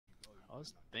I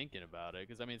was thinking about it,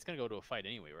 because, I mean, it's going to go to a fight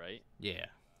anyway, right? Yeah.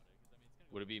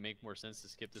 Would it make more sense to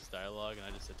skip this dialogue and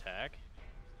I just attack?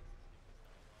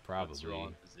 Once you're all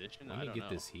in Probably. position? Let I me don't get know.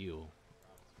 this heal.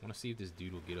 I want to see if this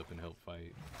dude will get up and help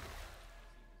fight.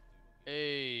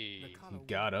 Hey! He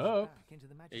got up.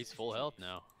 He's full health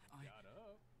now.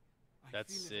 I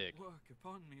That's feel sick. it at work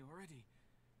upon me already.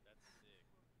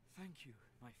 Thank you,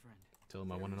 my friend. Tell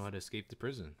him I want to know how to escape the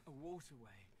prison. A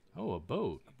waterway. Oh, a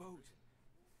boat. A boat.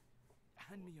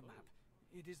 Hand me a map.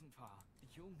 It isn't far.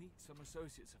 You'll meet some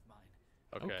associates of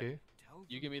mine. Okay. Tell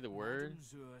You give me the word, Madame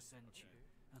Zur sent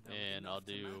you, and I'll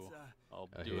do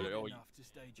it. hit. Oh, enough to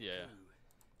stage a yeah.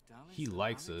 coup. He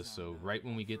likes us, so right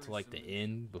when we get to like the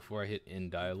end, before I hit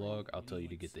end dialogue, I'll tell you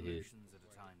to get the hit.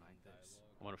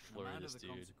 I want to flurry this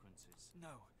dude.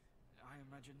 No, I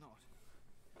imagine not.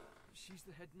 She's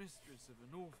the headmistress of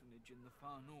an orphanage in the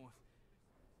far north.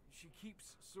 She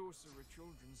keeps sorcerer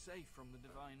children safe from the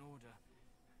Divine Order.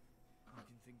 I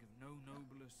can think of no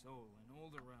nobler soul in all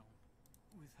the realm.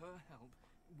 With her help,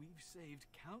 we've saved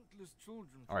countless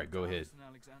children. All right, go ahead.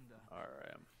 Alexander. All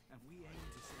right. And we aim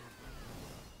to save them.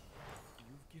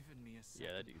 You've given me a second.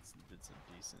 Yeah, that dude did some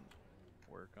decent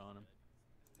work on him.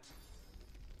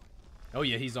 Oh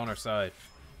yeah, he's on our side.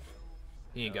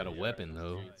 He ain't got a yeah, weapon this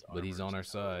though, dude's but he's on our armor's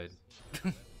side.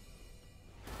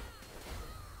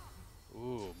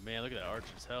 Ooh, man, look at that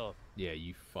archer's health. Yeah,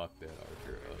 you fucked that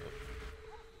archer up.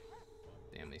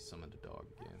 Damn, they summoned a dog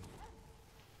again.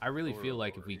 I really feel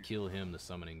like if we kill him, the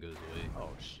summoning goes away. Oh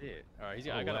shit! All right,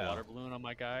 Oh, I got a wow. water balloon on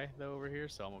my guy though over here,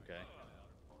 so I'm okay.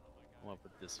 I'm gonna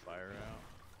put this fire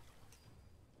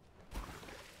out.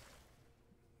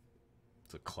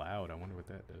 It's a cloud. I wonder what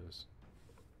that does.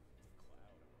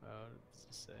 What does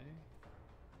it say?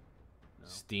 No.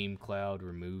 Steam cloud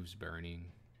removes burning.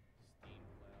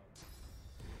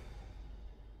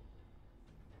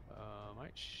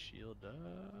 Might shield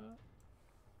up,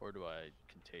 or do I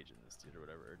contagion this dude or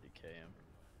whatever, or decay him?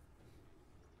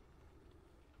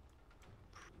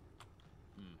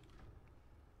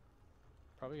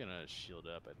 Probably gonna shield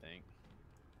up, I think.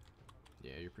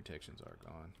 Yeah, your protections are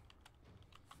gone.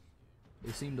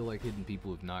 They seem to like hitting people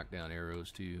with knockdown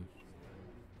arrows too.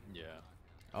 Yeah.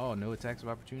 Oh, no attacks of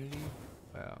opportunity?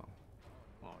 Wow.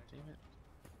 Oh, damn it.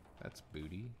 That's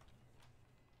booty.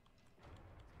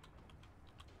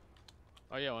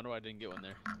 Oh yeah, I wonder why I didn't get one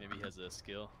there. Maybe he has a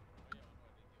skill.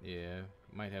 Yeah,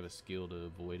 might have a skill to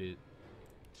avoid it.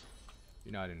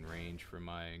 You're not in range for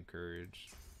my encourage.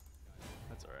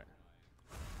 That's alright.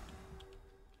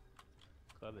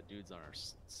 Glad the dude's on our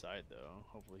side though.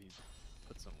 Hopefully he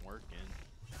put some work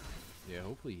in. Yeah,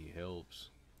 hopefully he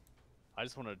helps. I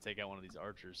just wanted to take out one of these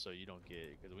archers so you don't get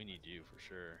it, because we need you for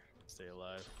sure to stay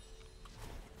alive.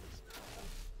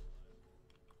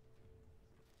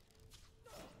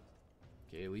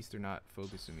 Okay, at least they're not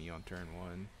focusing me on turn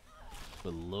one.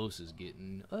 But Los is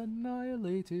getting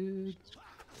annihilated.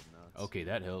 Okay,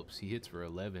 that helps. He hits for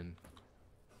 11.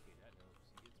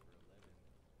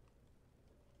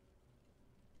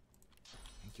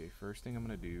 Okay, first thing I'm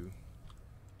gonna do,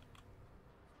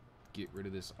 get rid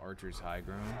of this archer's high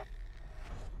ground.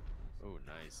 Oh,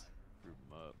 nice. Group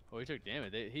him up. Oh, he took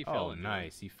damage. He fell. Oh,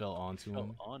 nice. He fell onto him.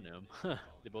 Fell on him.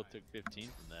 They both took 15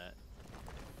 from that.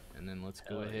 And then let's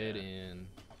go Hell ahead yeah. and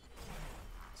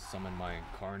summon my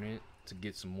incarnate to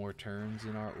get some more turns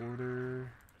in our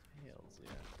order. Hells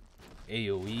yeah.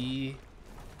 AoE.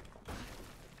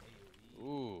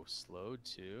 Ooh, slowed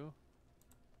too.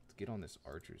 Let's get on this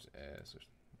archer's ass.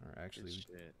 Or actually, Good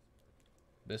shit.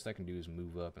 best I can do is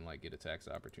move up and like get attacks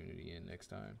opportunity in next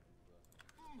time.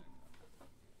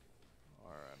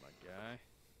 Alright, my guy.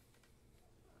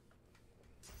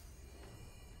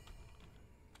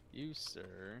 You,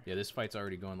 sir. Yeah, this fight's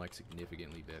already going like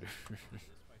significantly better.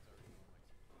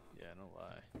 Yeah, no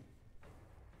lie.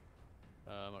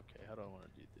 Okay, how do I want to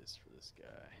do this for this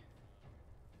guy?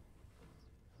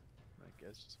 I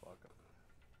guess just walk up.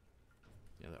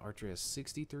 Yeah, the archer has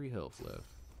 63 health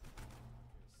left.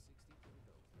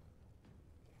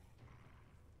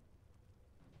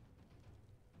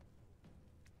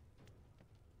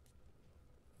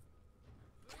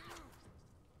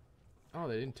 Oh,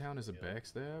 they didn't count as a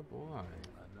backstab? Why?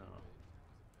 I know.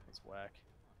 That's whack.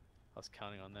 I was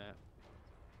counting on that.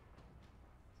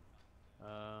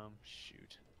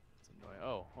 Shoot. It's annoying.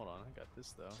 Oh, hold on. I got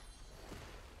this though.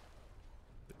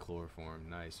 The chloroform,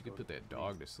 nice. You could put that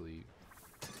dog to sleep.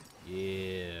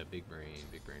 Yeah, big brain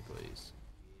plays.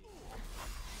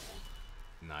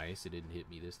 Nice, it didn't hit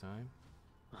me this time.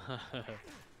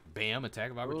 Bam,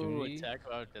 attack of opportunity. Ooh, attack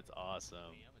of that's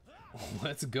awesome.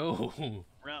 Let's go.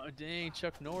 Dang,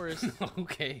 Chuck Norris.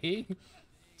 Okay.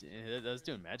 That's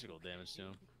doing magical damage to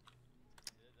him.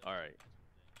 Alright.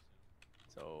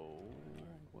 So,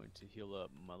 I'm going to heal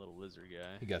up my little lizard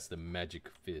guy. He got the magic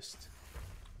fist.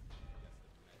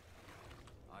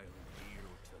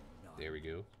 There we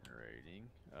go. Generating.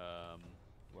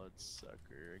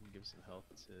 Bloodsucker. I can give some health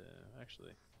to.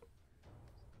 Actually.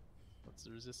 What's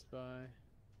it resisted by?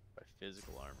 By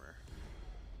physical armor.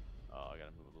 Oh, I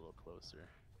gotta move a little closer.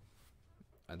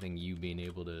 I think you being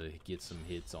able to get some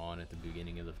hits on at the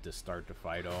beginning of to start the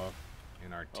fight off,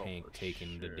 and our tank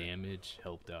taking the damage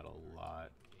helped out a lot.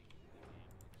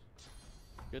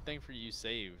 Good thing for you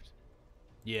saved.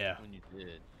 Yeah. When you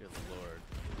did. Good lord.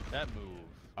 That move.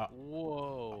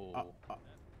 Whoa.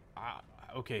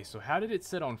 Okay, so how did it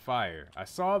set on fire? I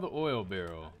saw the oil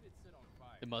barrel.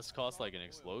 It must cost like an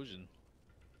explosion.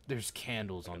 There's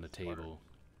candles on the table.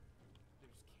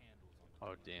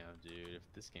 Oh damn, dude! If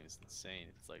this game is insane,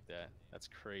 if it's like that, that's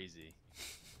crazy.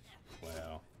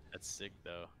 Wow. That's sick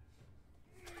though.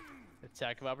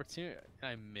 Attack of opportunity.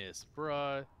 I missed,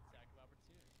 bruh.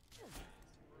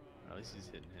 At least he's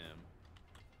hitting him.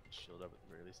 Shield up at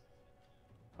the very least.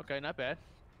 Okay, not bad.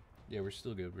 Yeah, we're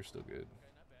still good. We're still good.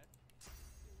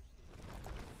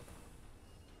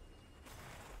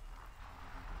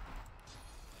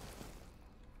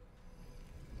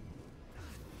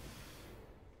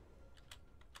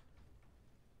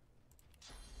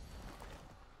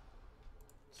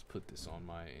 Put this on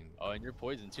my Oh, and you're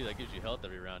poisoned too. That gives you health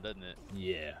every round, doesn't it?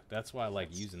 Yeah, that's why I like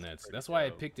using that. That's why I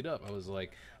picked it up. I was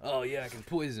like, oh yeah, I can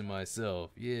poison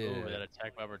myself. Yeah. Oh, that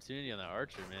attack of opportunity on that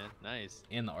archer, man. Nice.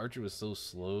 And the archer was so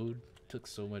slowed. Took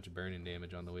so much burning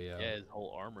damage on the way out. Yeah, his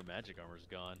whole armor, magic armor's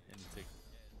gone, and he took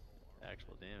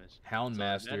actual damage.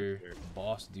 Houndmaster,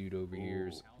 boss dude over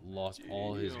here's lost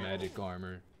all his magic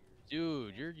armor.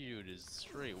 Dude, your dude is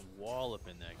straight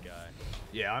walloping that guy.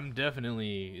 Yeah, I'm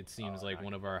definitely, it seems like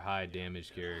one of our high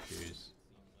damage characters.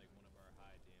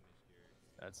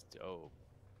 That's dope.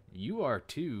 You are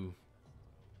too.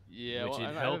 Yeah, which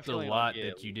well, it helped a lot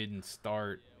that you didn't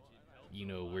start, you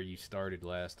know, where you started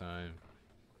last time.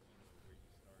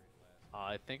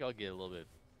 I think I'll get a little bit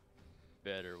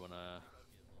better when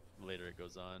later it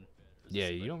goes on. Yeah,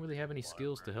 you don't really have any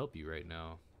skills to help you right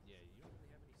now.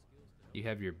 You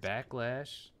have your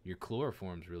backlash. Your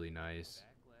chloroform's really nice.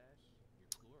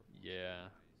 Yeah.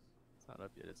 It's not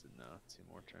up yet, is it? No. 2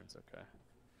 more turns. Okay.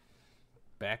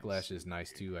 Backlash is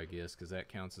nice too, I guess, because that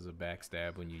counts as a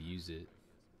backstab when you use it.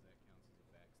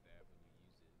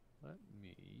 Let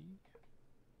me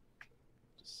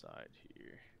decide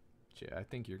here. Yeah, I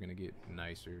think you're going to get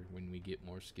nicer when we get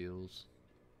more skills.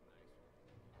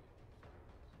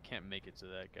 Can't make it to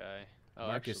that guy. Oh,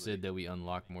 Marcus said that we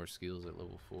unlock more skills at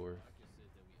level 4.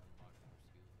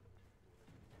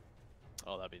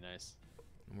 Oh, that'd be nice.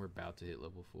 And we're about to hit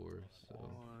level 4, so...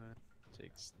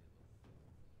 Takes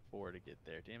 4 to get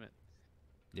there, damn it.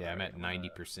 Yeah, I'm at 90%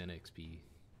 XP.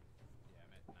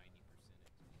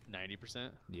 90%?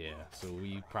 Yeah, so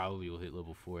we probably will hit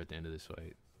level 4 at the end of this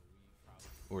fight.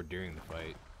 Or during the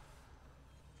fight.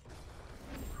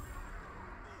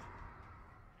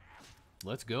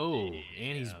 Let's go. Yeah,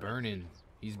 and he's burning.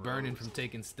 He's burning from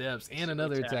taking steps. And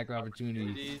another attack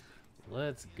opportunity.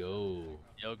 Let's go.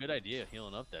 Yo, good idea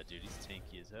healing up that dude. He's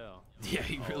tanky as hell. Yeah,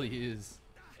 he really is.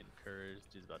 Encouraged.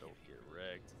 He's about to get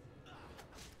wrecked.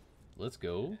 Let's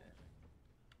go.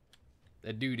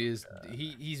 That dude is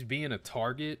he's being a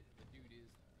target.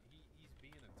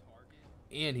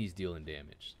 And he's dealing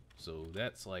damage. So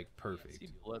that's like perfect. I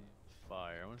see blood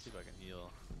fire. I want to see if I can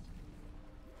heal.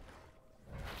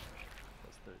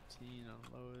 Plus 13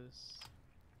 on Lois.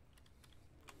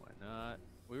 Why not?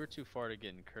 We were too far to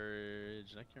get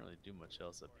encouraged, and I can't really do much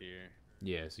else up here.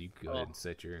 Yeah, so you can go ahead and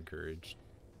set your encouraged.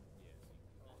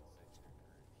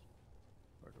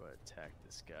 Where do I attack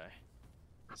this guy?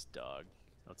 This dog.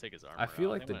 I'll take his armor. I feel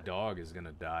like the dog is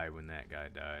gonna die when that guy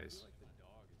dies.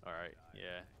 All right,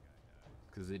 yeah.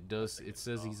 Because it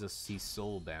says he's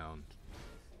soul bound,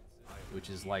 which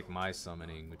is like my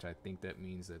summoning, which I think that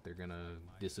means that they're gonna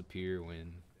disappear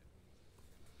when,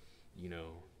 you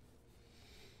know.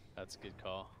 That's a good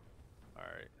call. All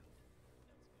right.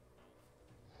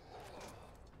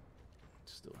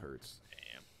 Still hurts.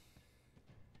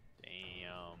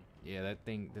 Damn. Yeah,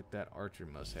 that archer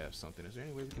must have something. Is there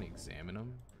any way we can examine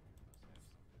him?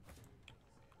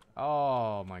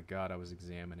 Oh my god, I was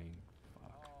examining.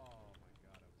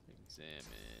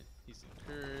 Examine. He's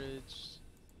encouraged.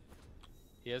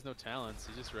 He has no talents.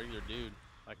 He's just a regular dude.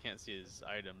 I can't see his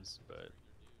items, but...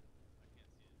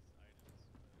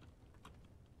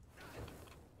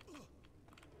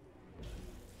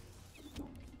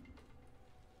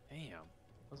 Damn.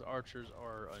 That was Those archers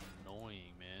are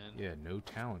annoying, man. Yeah, no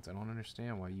talents. I don't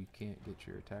understand why you can't get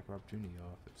your attack of opportunity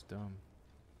off. It's dumb.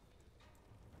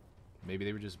 Maybe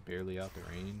they were just barely out the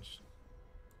range.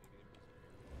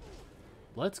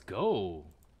 Let's go.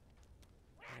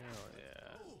 Hell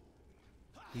yeah.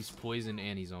 He's poisoned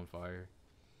and he's on fire.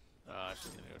 Oh, she's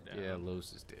gonna go down. Yeah,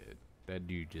 Los is dead. That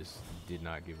dude just did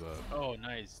not give up. Oh,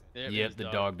 nice. There, Yep, the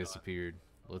dog disappeared.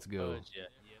 Let's go. Yeah.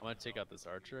 I'm gonna take out this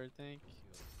archer, I think.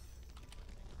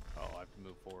 Oh, I have to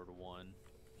move forward 1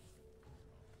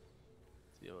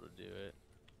 to be able to do it.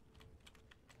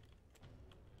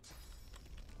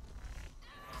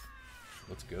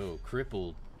 Let's go.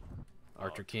 Crippled.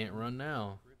 Archer can't run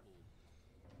now.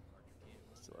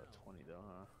 Still at 20 though,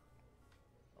 huh?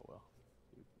 Oh well.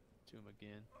 To him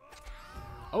again.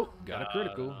 Oh, got a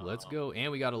critical. Let's go.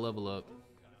 And we got a level up.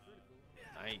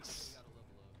 Nice.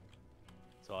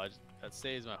 So that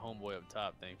saves my homeboy up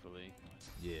top, thankfully.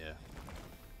 Yeah.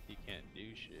 He can't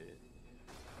do shit.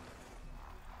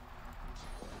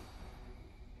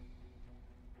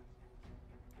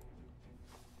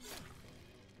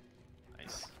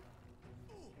 Nice.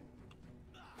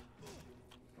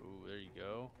 Ooh, there you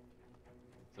go.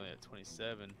 It's only at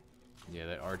 27. Yeah,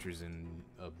 that archer's in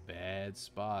a bad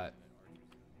spot.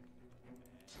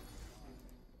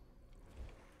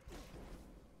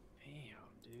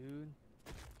 Damn, dude.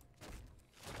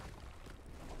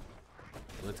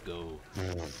 Let's go.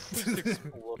 Just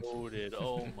exploded.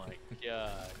 Oh my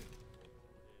god.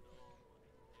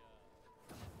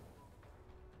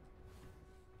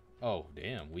 Oh,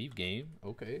 damn. Weave game.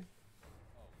 Okay.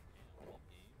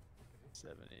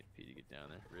 7 AP to get down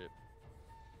there. Rip.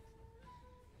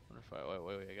 Wonder if I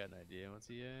wait, I got an idea. What's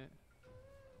he at?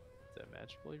 Is that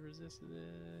magically resisted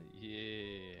it?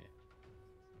 Yeah.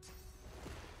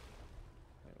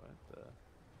 Wait, what the?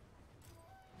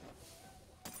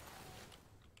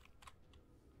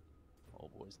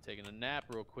 Old boy's taking a nap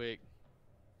real quick.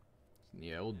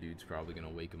 Yeah, old dude's probably gonna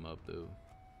wake him up though.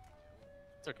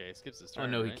 It's okay. He skips his turn. Oh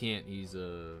no, right? he can't. He's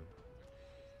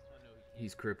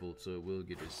crippled, so it will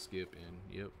get his skip in.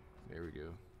 Yep. There we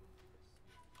go.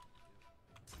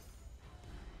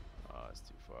 Oh, it's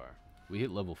too far. We hit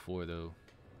level 4 though,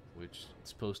 which is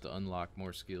supposed to unlock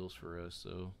more skills for us,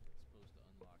 so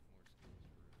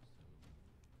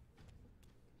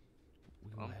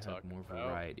we will have more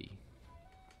variety.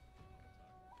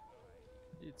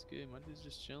 It's good. My dude's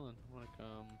just chilling. I want to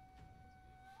come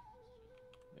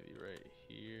maybe right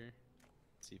here.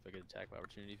 See if I get attack by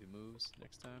opportunity if he moves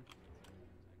next time.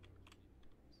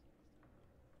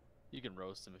 You can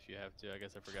roast him if you have to. I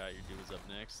guess I forgot your dude was up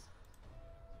next.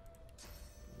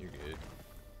 You're good.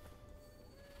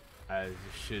 I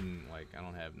shouldn't, like, I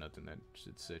don't have nothing that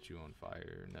should set you on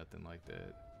fire or nothing like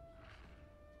that.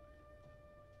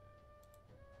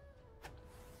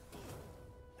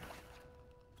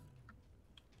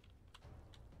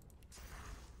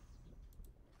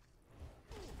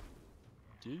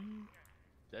 Dude,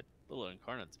 that little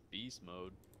incarnate's beast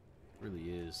mode.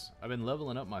 Really is. I've been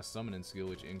leveling up my summoning skill,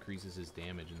 which increases his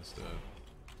damage and stuff.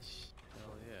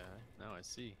 Hell yeah, now I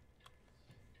see.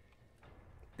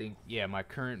 Yeah, my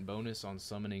current bonus on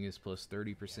summoning is plus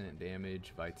 30%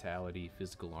 damage, vitality,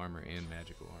 physical armor, and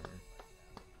magical armor.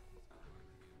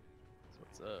 So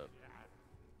what's up?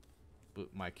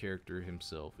 But my character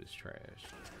himself is trash.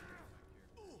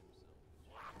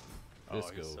 Let's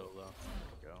go. He's so low. There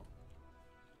we go.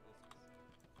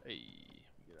 Hey,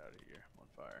 get out of here. I'm on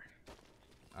fire.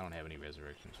 I don't have any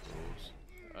resurrection scrolls.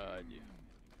 I do.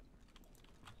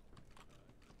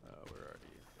 Where are you?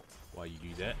 While you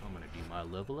do that, I'm gonna do my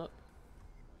level up.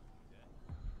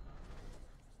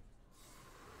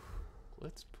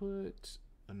 Let's put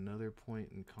another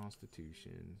point in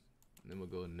Constitution, and then we'll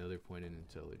go another point in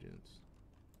Intelligence.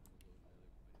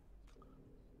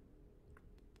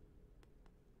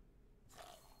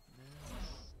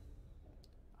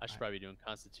 I should probably be doing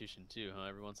Constitution too, huh?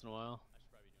 Every once in a while.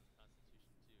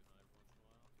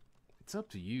 It's up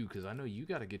to you, because I know you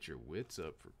got to get your wits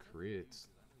up for crits.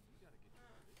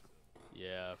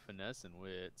 Yeah, finesse and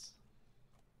wits.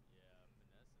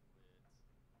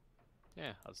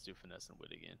 Yeah, I'll just do finesse and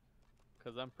wit again,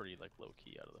 cause I'm pretty like low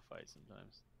key out of the fight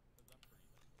sometimes.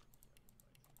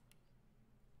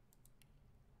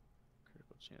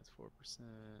 Critical chance 4%.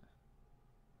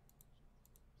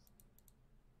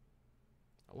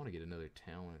 I want to get another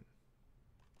talent.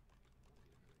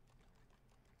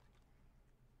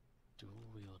 Dual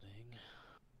wielding.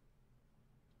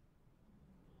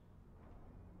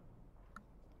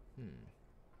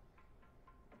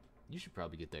 You should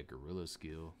probably get that gorilla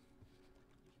skill.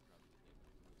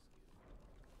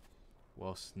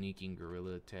 While sneaking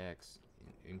gorilla attacks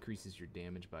increases your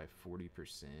damage by 40%.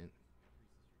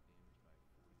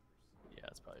 Yeah,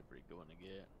 that's probably a pretty good one to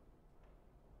get.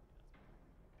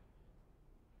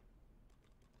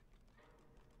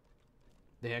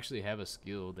 They actually have a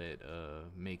skill that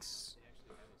makes,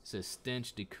 says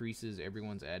stench decreases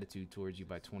everyone's attitude towards you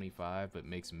by 25, but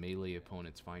makes melee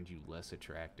opponents find you less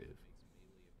attractive.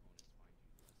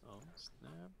 Oh,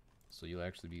 snap. So you'll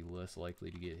actually be less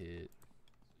likely to get hit.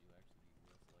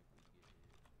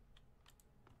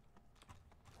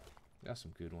 Got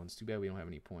some good ones. Too bad we don't have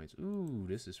any points. Ooh,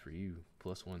 this is for you.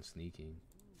 +1 sneaking.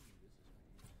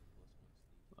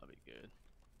 That'll be good.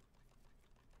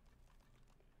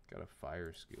 Got a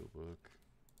fire skill book.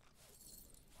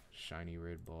 Shiny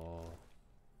red ball.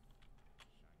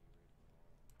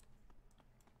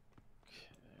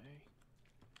 Okay.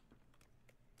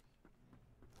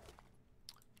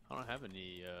 I don't have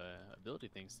any ability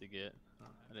things to get.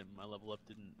 I didn't. My level up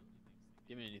didn't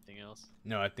give me anything else.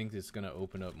 No, I think it's gonna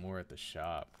open up more at the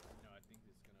shop.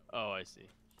 Oh, I see.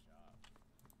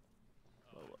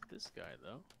 Level up this guy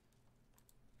though.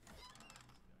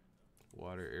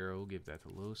 Water arrow, give that to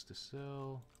Los to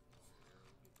sell.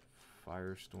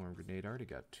 Firestorm grenade, I already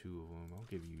got 2 of them. I'll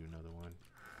give you another one.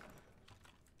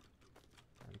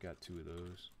 I already got 2 of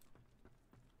those.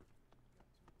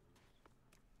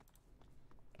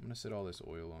 I'm gonna set all this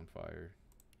oil on fire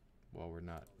while we're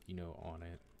not, you know, on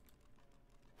it.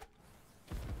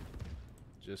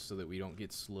 Just so that we don't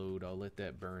get slowed. I'll let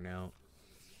that burn out.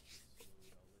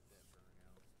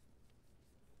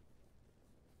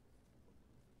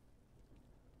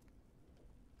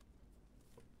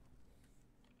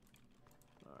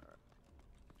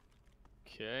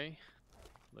 Okay,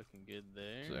 looking good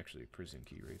there. There's actually a prison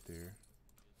key right there.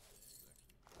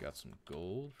 Got some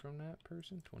gold from that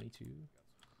person, 22.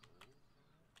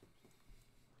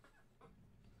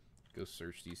 Go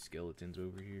search these skeletons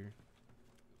over here.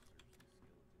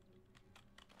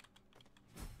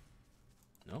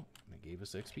 Nope, they gave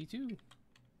us XP too.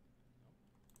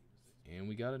 And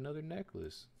we got another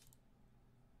necklace.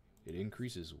 It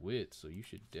increases wit, so you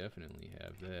should definitely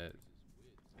have that.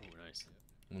 Oh, nice.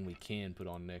 When we can put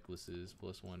on necklaces,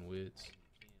 +1 wits.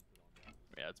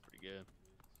 Yeah, that's pretty good.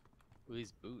 Ooh,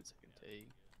 these boots I can take.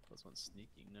 +1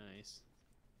 sneaking, nice.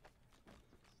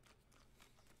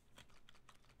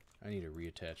 I need to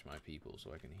reattach my people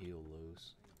so I can heal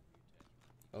Los.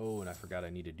 Oh, and I forgot I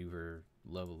need to do her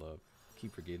level up.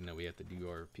 Keep forgetting that we have to do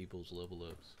our people's level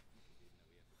ups.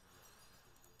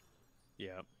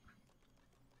 Yeah.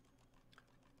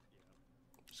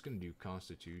 Just gonna do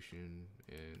Constitution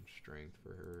and Strength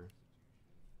for her.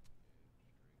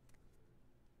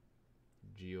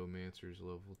 Geomancer's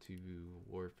level 2,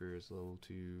 Warfare is level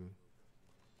 2.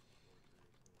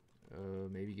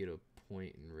 Maybe get a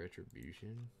point in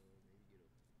Retribution.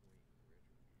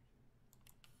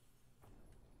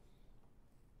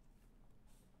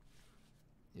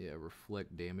 Yeah,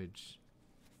 reflect damage.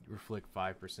 Reflect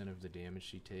 5% of the damage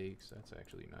she takes. That's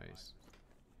actually nice.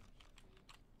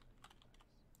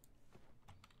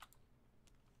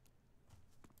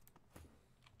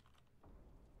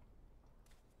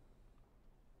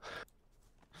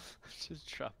 Just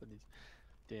dropping these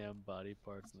damn body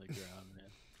parts on the ground, man.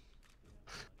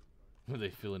 Were they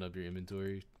filling up your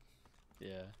inventory?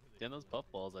 Yeah. Damn, those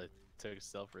puffballs I took a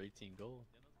sell for 18 gold.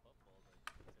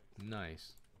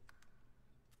 Nice.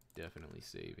 Definitely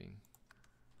saving.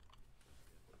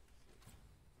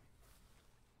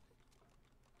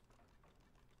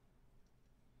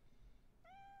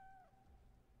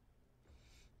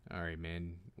 Alright,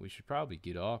 man. We should probably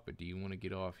get off, but do you want to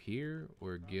get off here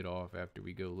or get off after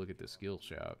we go look at the skill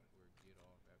shop?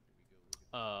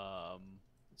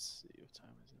 Let's see, what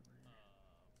time is it?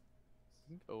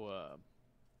 We can go,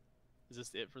 is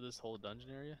this it for this whole dungeon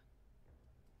area?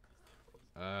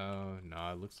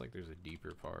 Nah, it looks like there's a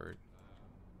deeper part.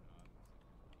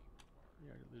 We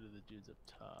already looted the dudes up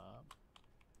top.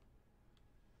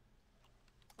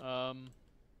 Bloody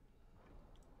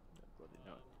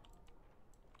no.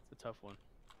 It's a tough one.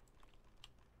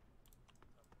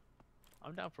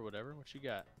 I'm down for whatever. What you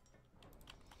got?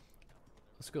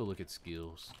 Let's go look at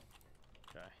skills.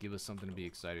 Okay. Give us something to be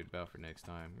excited about for next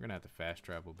time. We're gonna have to fast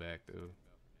travel back though,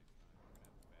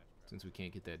 since we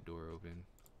can't get that door open.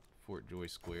 Fort Joy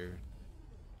Square.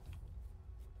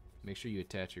 Make sure you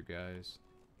attach your guys.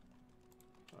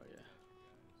 Oh yeah.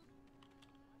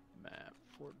 Map.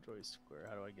 Fort Joy Square.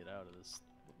 How do I get out of this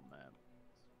little map?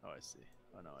 Oh, I see.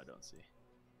 Oh no, I don't see.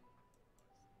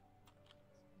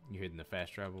 You're hitting the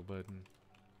fast travel button.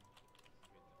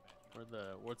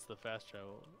 What's the fast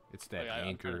travel? It's that yeah,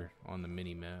 anchor on the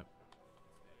mini map.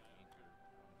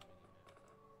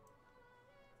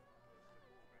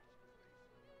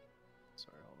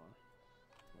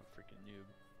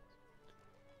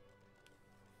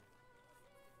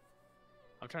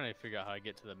 I'm trying to figure out how I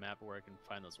get to the map where I can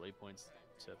find those waypoints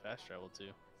to fast travel to.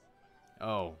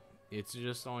 Oh, it's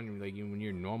just on like when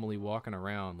you're normally walking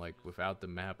around like without the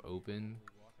map open,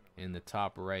 in the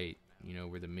top right, you know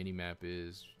where the mini map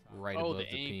is, right Oh, above the the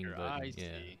ping anchor. button. I Yeah.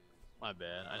 see. My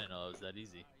bad. I didn't know it was that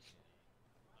easy.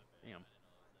 Damn.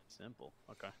 Simple.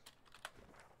 Okay.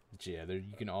 Yeah, there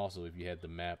you can also, if you had the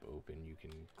map open, you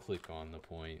can click on the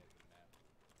point.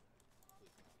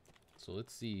 So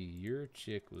let's see, your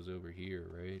chick was over here,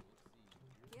 right?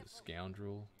 The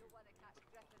scoundrel.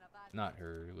 Not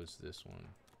her, it was this one.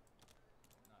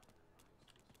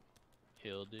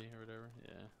 Hildy or whatever.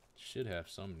 Yeah. Should have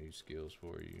some new skills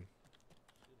for you.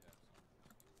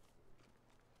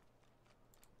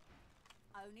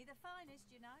 Only the finest,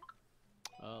 you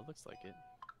know. Looks like it.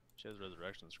 She has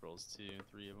resurrection scrolls too,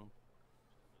 3 of them.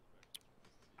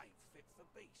 Ain't fit for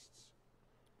beasts.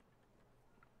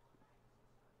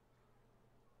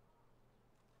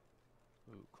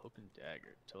 Ooh, cloak and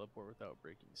dagger. Teleport without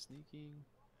breaking sneaking.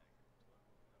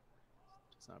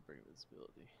 Does not break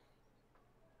invisibility.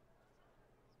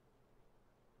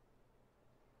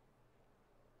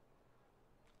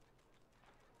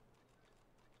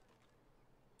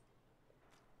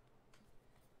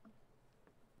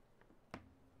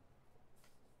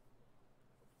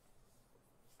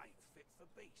 Ain't fit for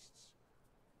beasts.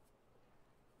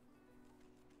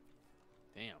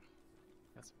 Damn.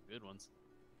 Got some good ones.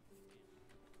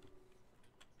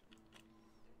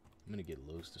 I'm gonna get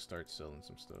Los to start selling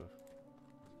some stuff.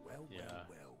 Well, Yeah.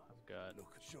 well. I've got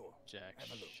Look, sure. jack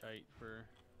Have a look. shite for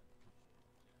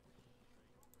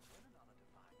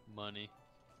money.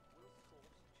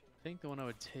 I think the one I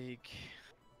would take.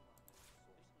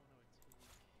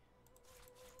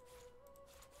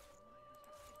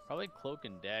 Probably cloak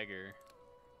and dagger.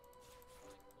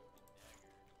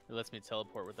 It lets me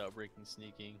teleport without breaking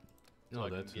sneaking. Oh, I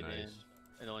can that's get nice.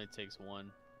 in. It only takes 1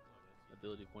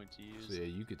 ability point to use. So yeah,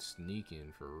 you could sneak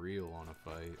in for real on a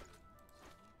fight.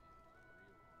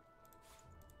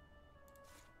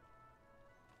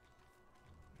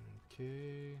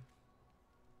 Okay.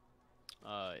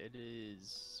 It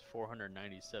is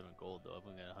 497 gold though. I've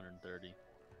only got 130.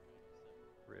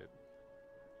 Rip.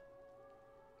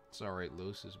 It's alright,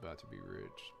 Los is about to be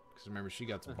rich. Because remember, she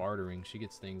got bartering. She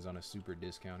gets things on a super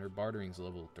discount. Her bartering's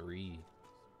level 3.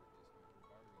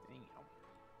 Damn.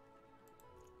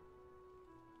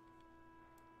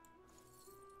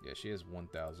 Yeah, she has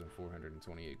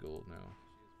 1,428 gold now.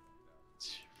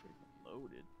 Freaking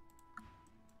loaded.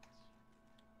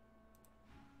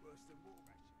 Worse than war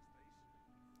rations,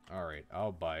 these. Alright,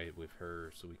 I'll buy it with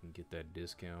her so we can get that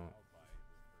discount.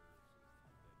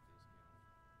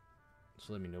 Just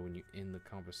let me know when you end the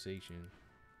conversation.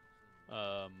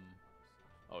 Oh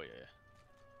yeah.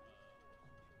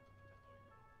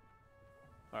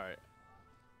 All right.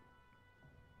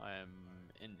 I am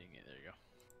ending it. There you go.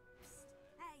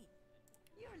 Hey,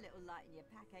 you're a little light in your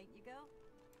pack, ain't you, girl?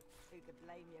 Who could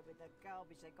blame you with the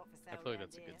garbage they got for I sale feel like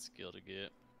round that's a here? good skill to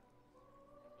get.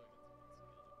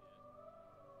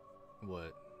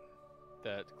 What?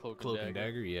 That cloak And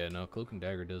dagger? Yeah, no, cloak and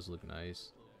dagger does look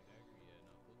nice.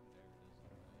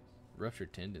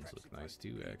 Ruptured tendons Perhaps look if nice those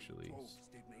too, big actually. dwarves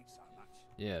did need so much.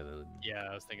 Yeah, the Yeah,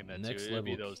 I was thinking that next too. It'd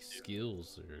be level those two.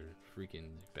 skills are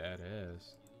freaking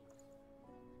badass.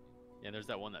 Yeah, there's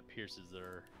that one that pierces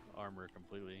their armor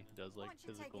completely. Does like Why don't you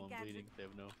take physical a and gander? bleeding. They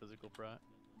have no physical prot.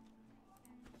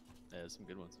 Yeah, there's some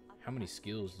good ones. How many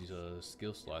skills, these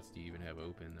skill slots do you even have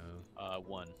open though?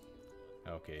 1.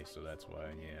 Okay, so that's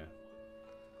why, yeah.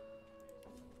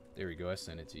 There we go, I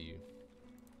sent it to you.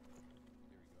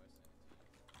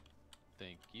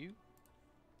 Thank you.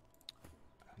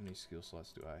 How many skill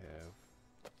slots do I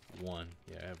have? 1.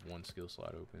 Yeah, I have 1 skill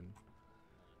slot open.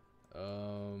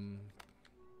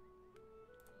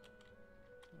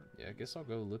 Yeah, I guess I'll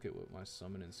go look at what my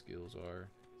summoning skills are.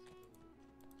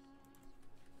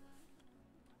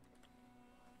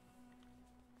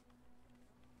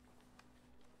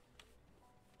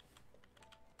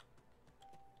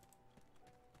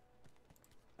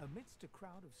 Amidst a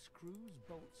crowd of screws,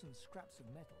 bolts, and scraps of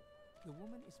metal, the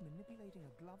woman is manipulating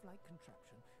a glove-like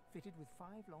contraption fitted with 5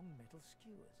 long metal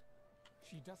skewers.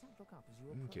 She doesn't look up as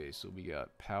you approach. Okay, so we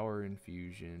got power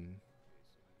infusion,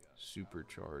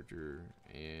 supercharger,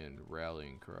 and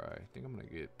rallying cry. I think I'm gonna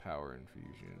get power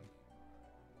infusion.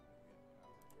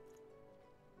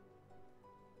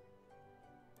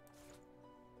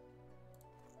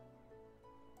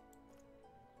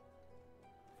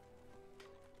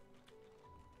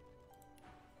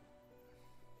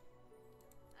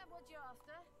 And what you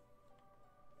after?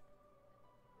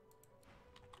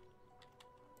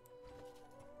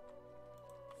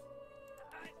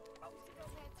 Bolted on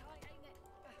there tight, ain't it?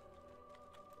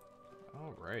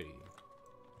 Alrighty.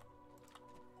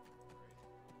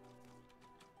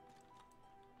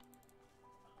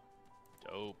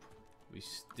 Dope. We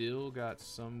still got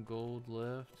some gold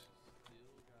left.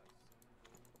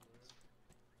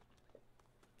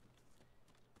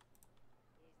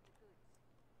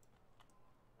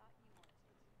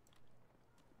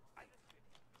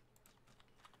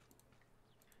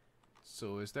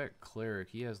 So is that cleric?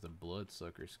 He has the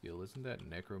bloodsucker skill. Isn't that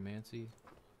necromancy?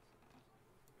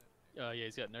 Yeah,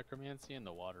 he's got necromancy and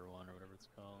the water one or whatever it's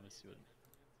called. Let me see what.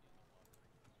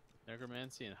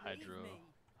 Necromancy and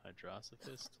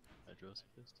hydrosophist.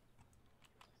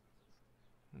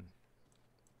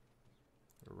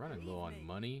 We're running low on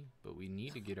money, but we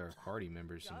need to get our party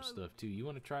members some stuff too. You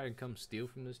want to try and come steal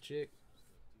from this chick?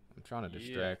 I'm trying to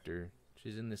distract her.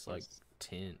 She's in this like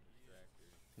tent.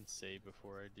 Can save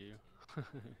before I do,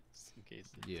 just in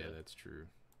case. Yeah, that's true.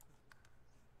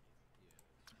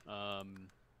 Yeah,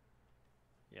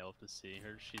 we'll have to see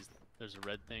her. There's a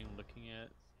red thing looking at.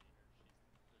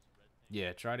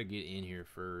 Yeah, try to get in here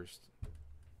first.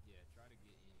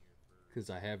 Cause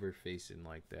I have her facing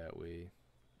like that way.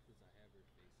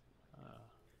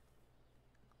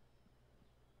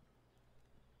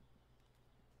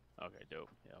 Okay, dope.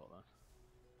 Yeah, hold on.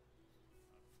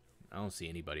 I don't see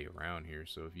anybody around here,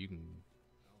 so if you can.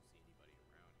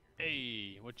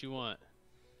 Hey, what you want?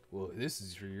 Well, this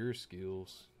is for your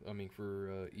skills. I mean,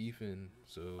 for Ethan.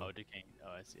 So. Oh, decaying.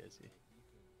 Oh, I see.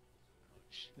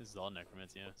 This is all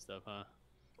necromancy stuff, huh?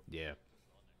 Yeah.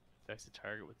 Affects the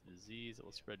target with the disease. It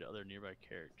will spread to other nearby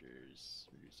characters.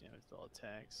 Reduce damage with all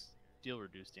attacks. Deal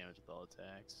reduced damage with all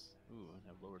attacks. Ooh, and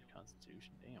have lowered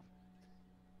constitution. Damn.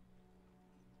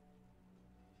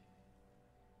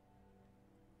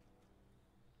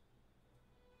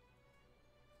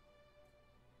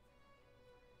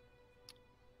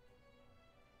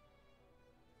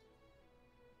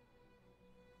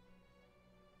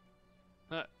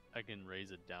 I can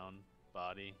raise a down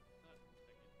body.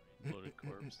 Bloated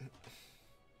corpse.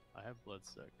 I have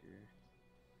bloodsucker.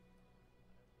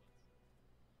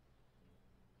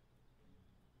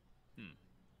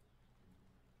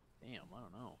 Damn, I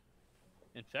don't know.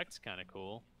 Infect's kind of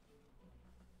cool.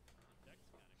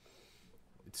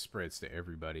 It spreads to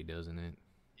everybody, doesn't it?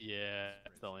 Yeah,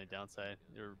 that's the only downside.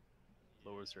 It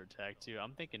lowers their attack too.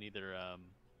 I'm thinking either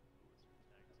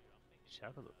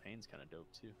Shadow of the Pain's kind of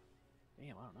dope too.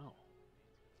 Damn, I don't know.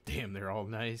 Damn, they're all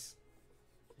nice.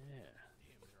 Yeah.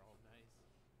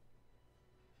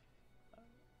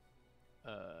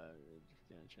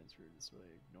 Transfer this way.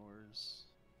 Ignores.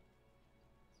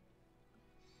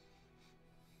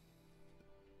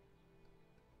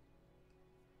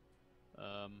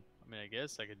 I mean, I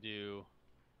guess I could do.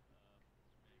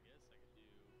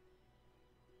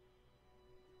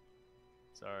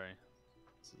 Sorry,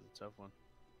 this is a tough one.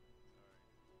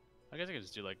 I guess I could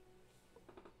just do like.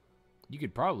 You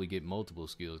could probably get multiple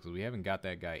skills because we haven't got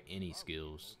that guy any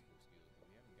skills.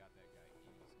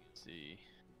 Let's see.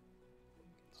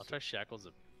 I'll try Shackles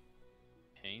of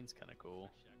Pain's kind of cool.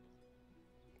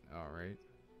 Alright.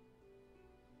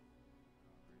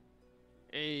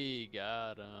 Hey,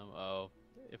 got him. Oh,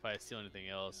 if I steal anything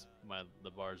else,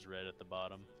 the bar's red at the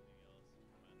bottom.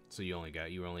 So you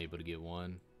were only able to get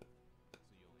one?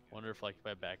 Wonder if like if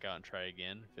I back out and try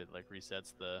again, if it like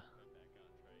resets the.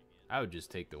 I would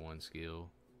just take the one skill.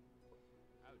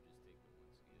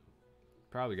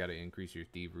 Probably got to increase your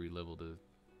thievery level to.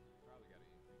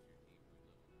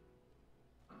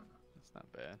 That's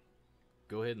not bad.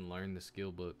 Go ahead and learn the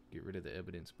skill book. Get rid of the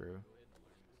evidence, bro.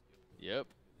 Yep.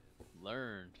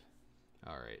 Learned.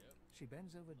 Alright. She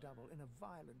bends over double in a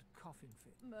violent coughing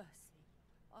fit. Mercy.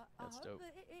 I That's hope dope.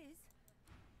 that it is.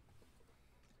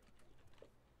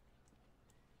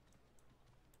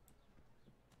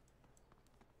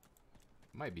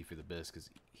 Might be for the best because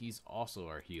he's also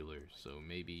our healer, so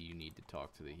maybe you need to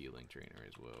talk to the healing trainer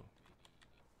as well.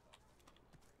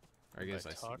 I guess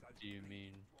I talk. see. Do you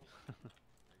mean?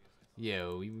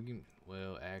 Yeah, we can.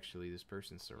 Well, actually, this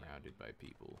person's surrounded by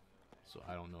people, so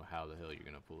I don't know how the hell you're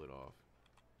gonna pull it off.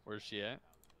 Where's she at?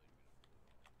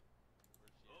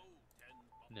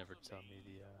 Never tell me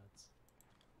the odds.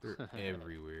 They're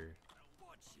everywhere.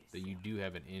 But you do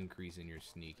have an increase in your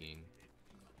sneaking.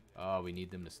 Oh, we need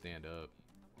them to stand up.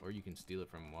 Or you can steal it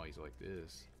from him while he's like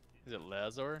this. Is it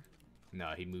Lazar?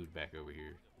 Nah, he moved back over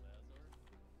here.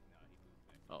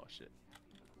 Oh shit.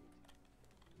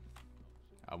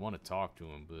 I want to talk to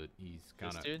him, but he's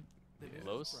kind This of... dude? Yeah.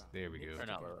 Los? There we go. Or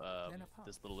not,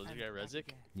 this little lizard guy,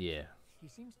 Rezik? Yeah. He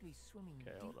seems to be swimming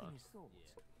Okay, deep hold on. in his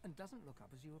thoughts and doesn't look up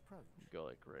as you approach. Go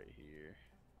like right here.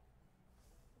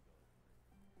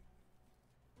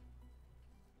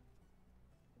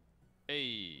 Hey,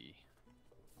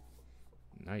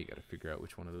 Now you gotta figure out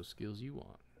which one of those skills you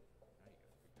want.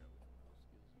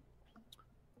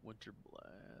 Winter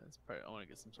Blast. Probably, I want to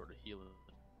get some sort of healing.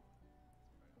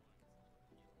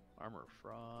 Armor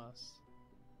Frost.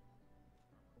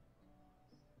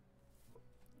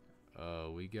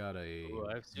 We got a Ooh,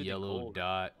 I have Soothing yellow Cold.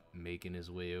 dot making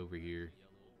his way over here.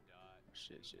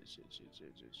 Shit.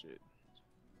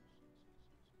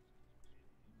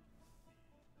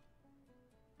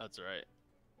 That's alright.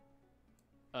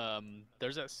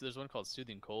 There's one called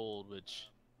Soothing Cold, which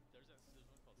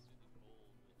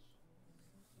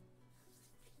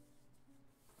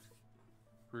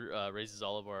raises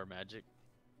all of our magic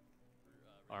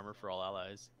armor for all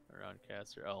allies around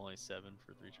caster. Oh, only 7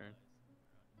 for 3 turns.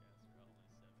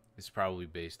 It's probably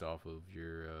based off of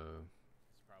your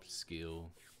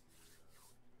skill.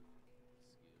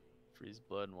 Freeze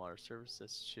blood and water surface.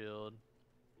 That's chilled.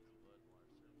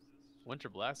 Winter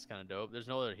Blast is kind of dope. There's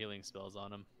no other healing spells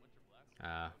on him.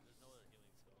 Ah,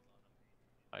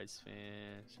 Ice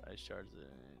Finch, Ice Shards,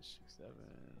 6, 7.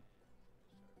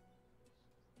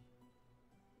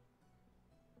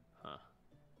 Huh.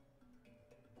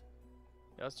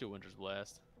 Yeah, let's do Winter's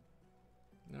Blast.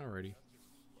 alrighty.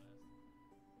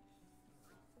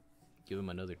 Give him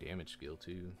another damage skill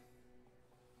too.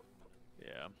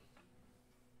 Yeah.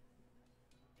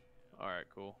 Alright,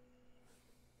 cool.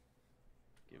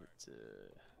 Give it to...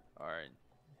 Alright.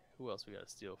 Who else we gotta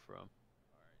steal from?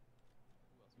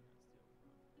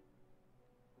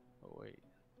 Oh, wait.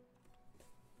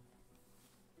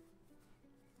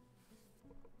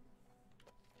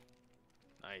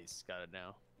 Nice. Got it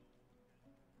now.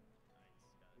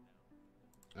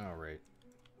 Alright.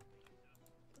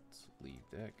 Let's leave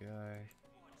that guy.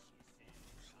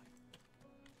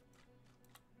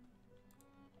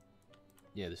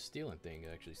 Yeah, the stealing thing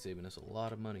actually saving us a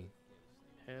lot of money.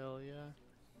 Hell yeah.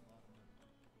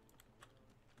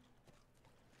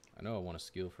 I know I want a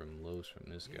skill from Los from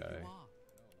this Here guy. you are.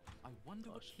 I wonder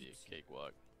Oh, what should be keeps a you.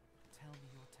 cakewalk. Tell me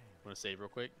your tale. Wanna save real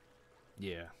quick?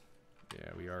 Yeah. Yeah,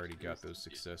 we already got those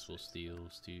successful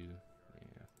steals too.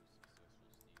 Yeah.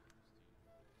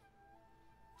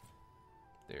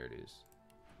 There it is.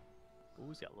 Ooh,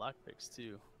 he's got lockpicks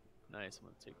too. Nice. I'm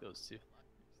gonna take those too.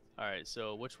 Alright,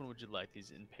 so which one would you like?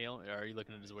 These impale? Are you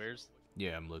looking at his wares?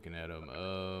 Yeah, I'm looking at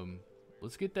them.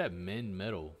 Let's get that men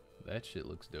metal. That shit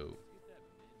looks dope.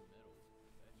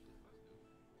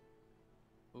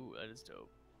 Ooh, that is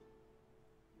dope.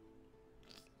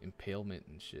 Impalement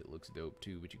and shit looks dope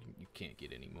too, but you can't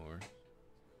get any more.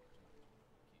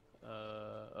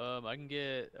 I can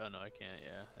get. Oh no, I can't.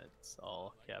 Yeah, it's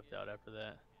all capped out after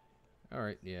that. All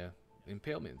right, yeah.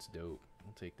 Impalement's dope.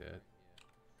 I'll take that.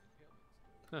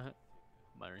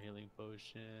 Minor healing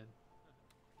potion.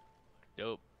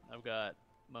 Dope. I've got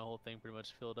my whole thing pretty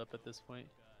much filled up at this point.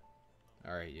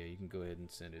 All right, yeah, you can go ahead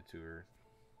and send it to her.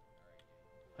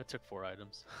 I took 4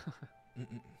 items.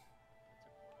 Needed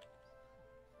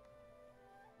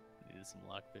some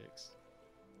lockpicks.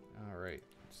 All right,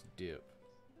 let's dip.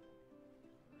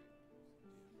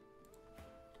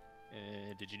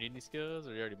 Did you need any skills,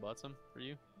 or you already bought some for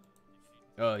you?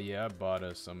 Oh yeah, I bought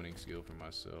a summoning skill for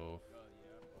myself.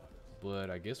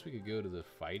 But I guess we could go to the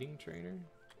fighting trainer.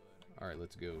 All right,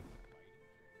 let's go.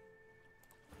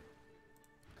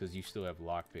 Because you still have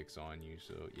lockpicks on you,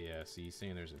 so yeah. See, he's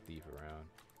saying there's a thief around.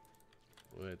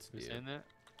 Let's You dip. saying that?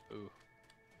 Ooh.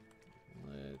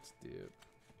 Let's dip.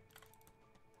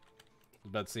 I was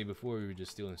about to say before we were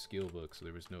just stealing skill books, so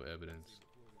there was no evidence.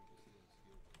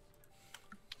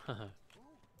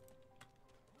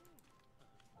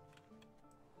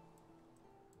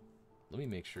 Let me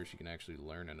make sure she can actually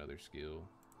learn another skill.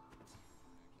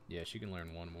 Yeah, she can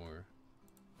learn one more.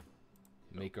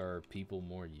 Make our people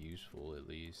more useful, at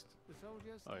least. The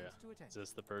soldier Oh yeah. stands to attention. Is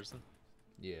this the person?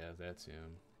 Yeah, that's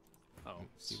him. Oh.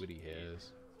 See what he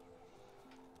has.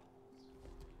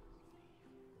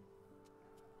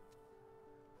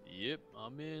 Yep,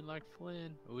 I'm in like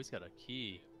Flynn. Oh, he's got a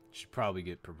key. Should probably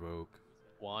get provoke.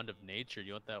 Wand of Nature.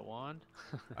 You want that wand?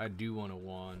 I do want a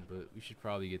wand, but we should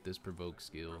probably get this provoke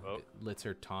skill. Provoke? It lets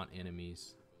her taunt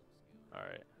enemies.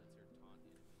 Alright.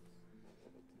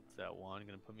 Is that wand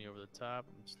gonna put me over the top?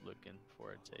 I'm just looking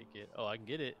before I take it. Oh, I can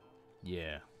get it.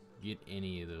 Yeah, get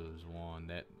any of those wand.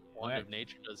 That Wand that- of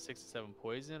Nature does 6 to 7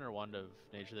 poison, or Wand of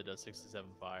Nature that does 6 to 7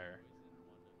 fire?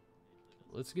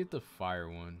 Let's get the fire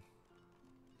one.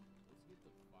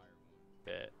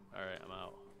 Bet. Alright, I'm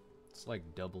out. It's like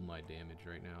double my damage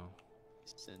right now.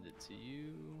 Send it to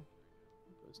you.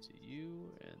 Goes to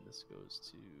you, and this goes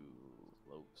to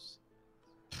Los.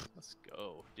 Let's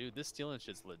go. Dude, this stealing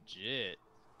shit's legit.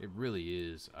 It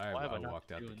really is. I Why have I not walked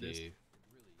been out the doing this? cave.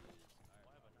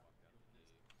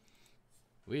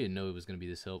 We didn't know it was gonna be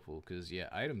this helpful, cause yeah,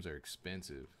 items are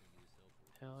expensive.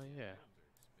 Hell yeah.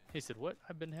 He said, "What?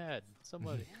 I've been had.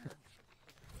 Somebody."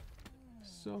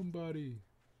 Somebody.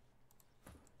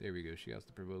 There we go. She got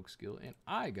the provoke skill, and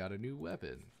I got a new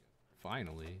weapon.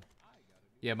 Finally.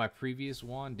 Yeah, my previous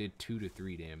wand did 2 to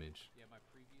 3 damage.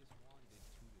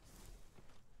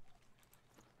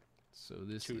 So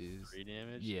this 2 to is 3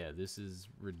 damage. yeah, this is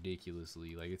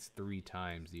ridiculously like it's 3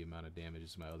 times the amount of damage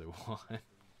as my other wand.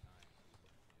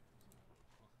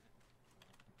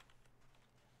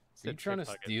 Are you trying to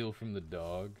steal from the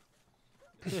dog?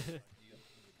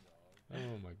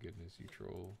 Oh my goodness, you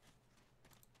troll.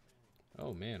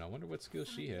 Oh man, I wonder what skill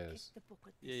she has.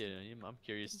 Yeah, I'm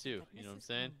curious too. You know what I'm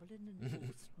saying?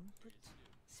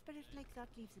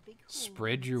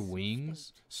 Spread your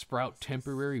wings. Sprout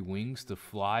temporary wings to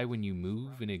fly when you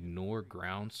move and ignore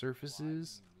ground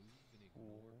surfaces.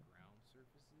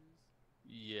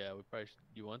 Yeah, we probably should.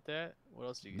 You want that? What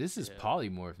else do you? This is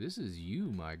polymorph. This is you,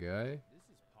 my guy.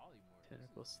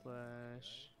 Tentacle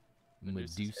slash.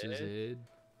 Medusa's head.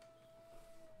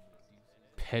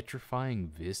 Petrifying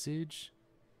visage.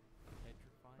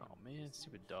 Oh man,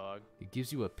 stupid dog. It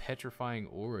gives you a petrifying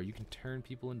aura. You can turn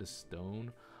people into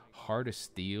stone. Heart of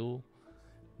steel.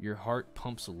 Your heart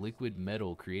pumps liquid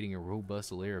metal, creating a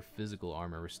robust layer of physical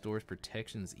armor. Restores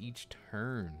protections each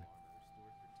turn.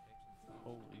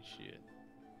 Holy shit.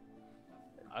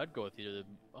 I'd go with either the.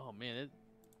 Oh man,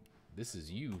 This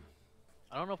is you.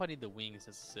 I don't know if I need the wings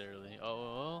necessarily.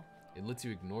 Oh. It lets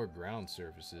you ignore ground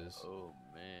surfaces. Oh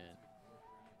man.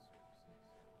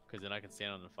 Because then I can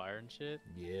stand on the fire and shit.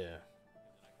 Yeah.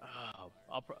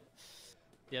 Oh,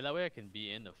 yeah, that way I can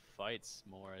be in the fights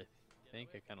more. I think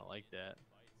I kind of like that.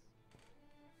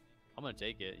 I'm gonna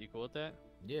take it. You cool with that?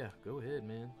 Yeah, go ahead,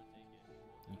 man.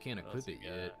 You can't What else equip it we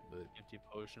yet, got? but Empty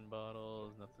potion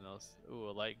bottles, nothing else. Ooh,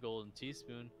 a light golden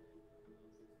teaspoon.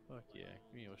 Fuck yeah,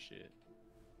 give me your shit.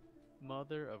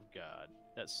 Mother of God,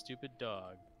 that stupid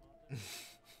dog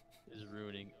is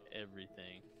ruining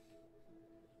everything.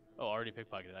 Oh, already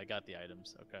pickpocketed. I got the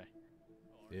items. Okay.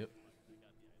 yep.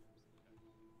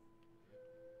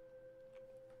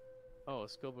 Oh, a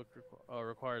skill book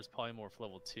requires polymorph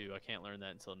level 2. I can't learn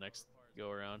that until next go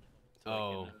around.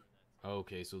 So Oh,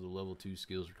 okay. So the level 2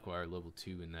 skills require level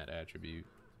 2 in that attribute.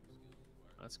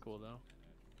 that's cool though.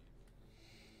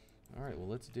 All right, well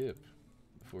let's dip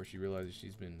before she realizes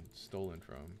she's been stolen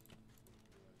from.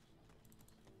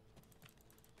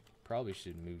 Probably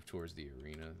should move towards the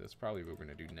arena. That's probably what we're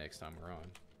gonna do next time we're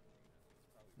on.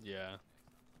 Yeah.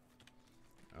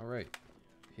 All right,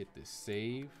 hit this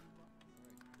save.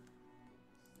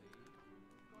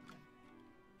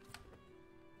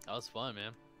 That was fun,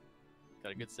 man.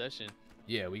 Got a good session.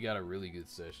 Yeah, we got a really good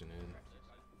session in.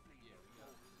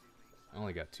 I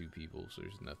only got 2 people, so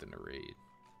there's nothing to raid.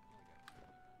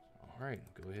 All right,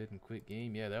 go ahead and quit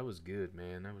game. Yeah, that was good,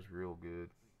 man. That was real good.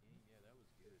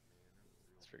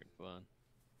 It's freaking fun.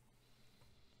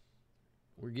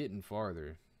 We're getting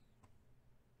farther.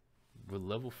 We're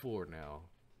level 4 now.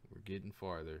 We're getting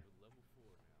farther.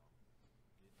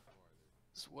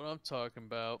 That's what I'm talking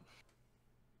about.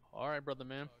 All right, brother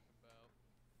man.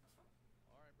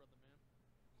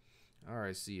 All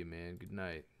right, see you, man. Good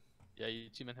night. Yeah, you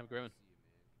too, man. Have a great one.